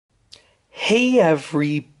Hey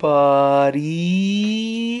everybody,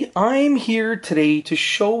 I'm here today to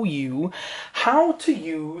show you how to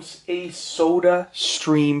use a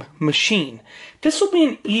Sodastream machine. This will be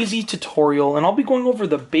an easy tutorial and I'll be going over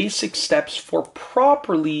the basic steps for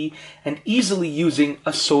properly and easily using a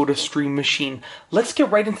Sodastream machine. Let's get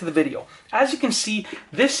right into the video. As you can see,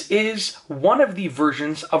 this is one of the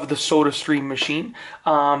versions of the Sodastream machine,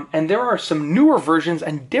 and there are some newer versions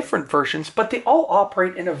and different versions, but they all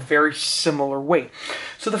operate in a very similar way.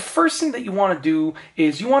 So the first thing that you want to do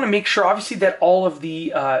is you want to make sure, obviously, that all of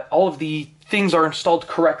the things are installed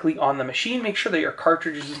correctly on the machine. Make sure that your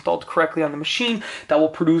cartridge is installed correctly on the machine. That will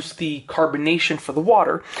produce the carbonation for the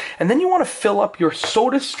water. And then you want to fill up your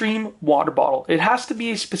Sodastream water bottle. It has to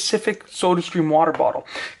be a specific Sodastream water bottle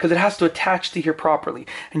because it has to attach to here properly.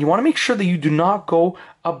 And you want to make sure that you do not go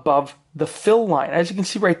above the fill line. As you can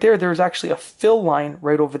see right there, there's actually a fill line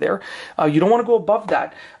right over there. You don't want to go above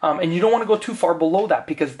that, and you don't want to go too far below that,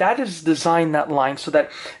 because that is designed, that line, so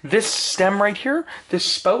that this stem right here, this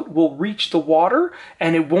spout, will reach the water,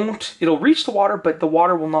 and it'll reach the water, but the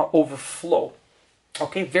water will not overflow.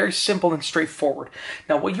 Okay, very simple and straightforward.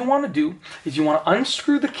 Now what you want to do is you want to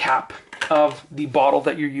unscrew the cap of the bottle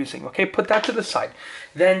that you're using. Okay, put that to the side.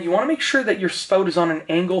 Then you want to make sure that your spout is on an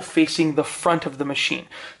angle facing the front of the machine.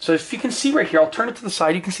 So if you can see right here, I'll turn it to the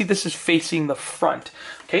side, you can see this is facing the front.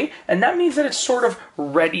 Okay, and that means that it's sort of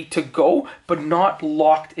ready to go, but not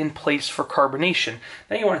locked in place for carbonation.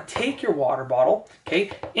 Now you want to take your water bottle,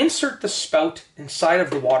 okay, insert the spout inside of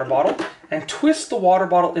the water bottle, and twist the water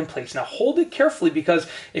bottle in place. Now hold it carefully, because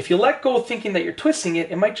if you let go thinking that you're twisting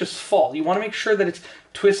it, it might just fall. You want to make sure that it's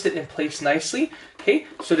twisted in place nicely, okay,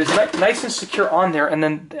 so it is nice and secure on there. And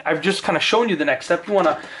then I've just kind of shown you the next step. You want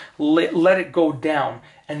to let it go down.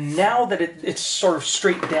 And now that it's sort of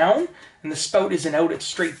straight down, and the spout isn't out, it's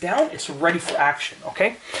straight down, it's ready for action,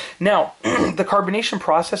 okay? Now, the carbonation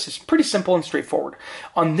process is pretty simple and straightforward.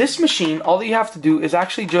 On this machine, all that you have to do is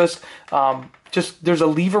actually just there's a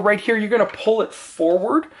lever right here. You're going to pull it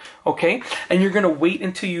forward, okay? And you're going to wait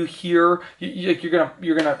until you hear, you're going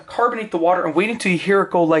to carbonate the water and wait until you hear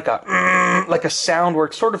it go like a sound where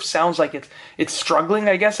it sort of sounds like it's struggling,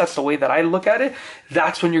 I guess. That's the way that I look at it.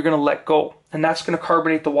 That's when you're going to let go. And that's going to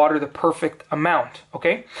carbonate the water the perfect amount,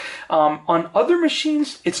 okay? On other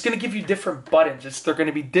machines, it's going to give you different buttons. They're going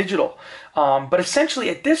to be digital. But essentially,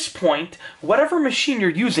 at this point, whatever machine you're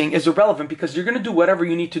using is irrelevant, because you're going to do whatever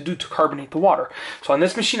you need to do to carbonate the water. So on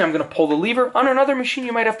this machine, I'm going to pull the lever. On another machine,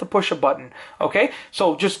 you might have to push a button, okay?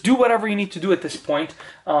 So just do whatever you need to do at this point.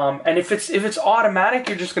 And if it's automatic,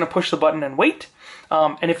 you're just going to push the button and wait.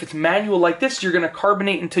 And if it's manual like this, you're going to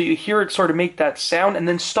carbonate until you hear it sort of make that sound and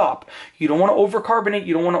then stop. You don't want to over-carbonate.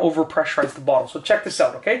 You don't want to over-pressurize the bottle. So check this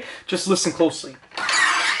out, okay? Just listen closely.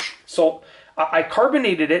 So I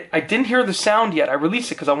carbonated it. I didn't hear the sound yet. I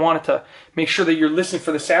released it because I wanted to make sure that you're listening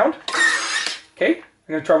for the sound. Okay, I'm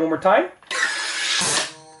going to try one more time.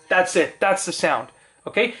 That's it. That's the sound.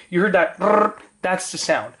 Okay, you heard that? That's the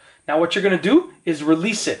sound. Now what you're going to do is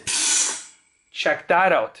release it. Check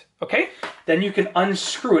that out. Okay, then you can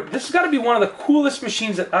unscrew it. This has got to be one of the coolest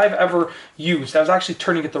machines that I've ever used. I was actually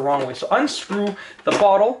turning it the wrong way. So unscrew the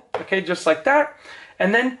bottle, okay, just like that.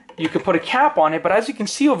 And then you can put a cap on it. But as you can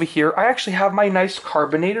see over here, I actually have my nice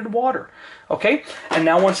carbonated water. Okay, and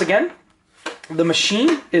now once again, the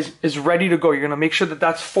machine is ready to go. You're going to make sure that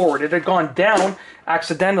that's forward. It had gone down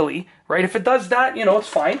accidentally, right? If it does that, you know, it's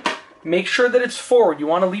fine. Make sure that it's forward. You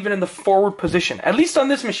want to leave it in the forward position, at least on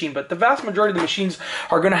this machine. But the vast majority of the machines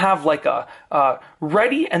are going to have like a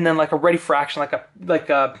ready, and then like a ready for action,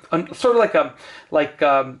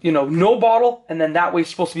 you know, no bottle, and then that way it's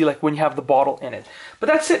supposed to be like when you have the bottle in it. But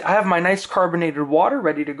that's it. I have my nice carbonated water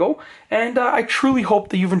ready to go, and I truly hope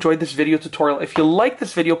that you've enjoyed this video tutorial. If you like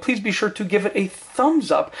this video, please be sure to give it a thumbs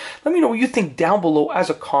up. Let me know what you think down below as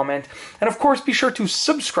a comment, and of course, be sure to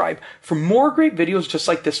subscribe for more great videos just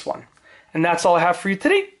like this one. And that's all I have for you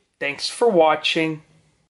today. Thanks for watching.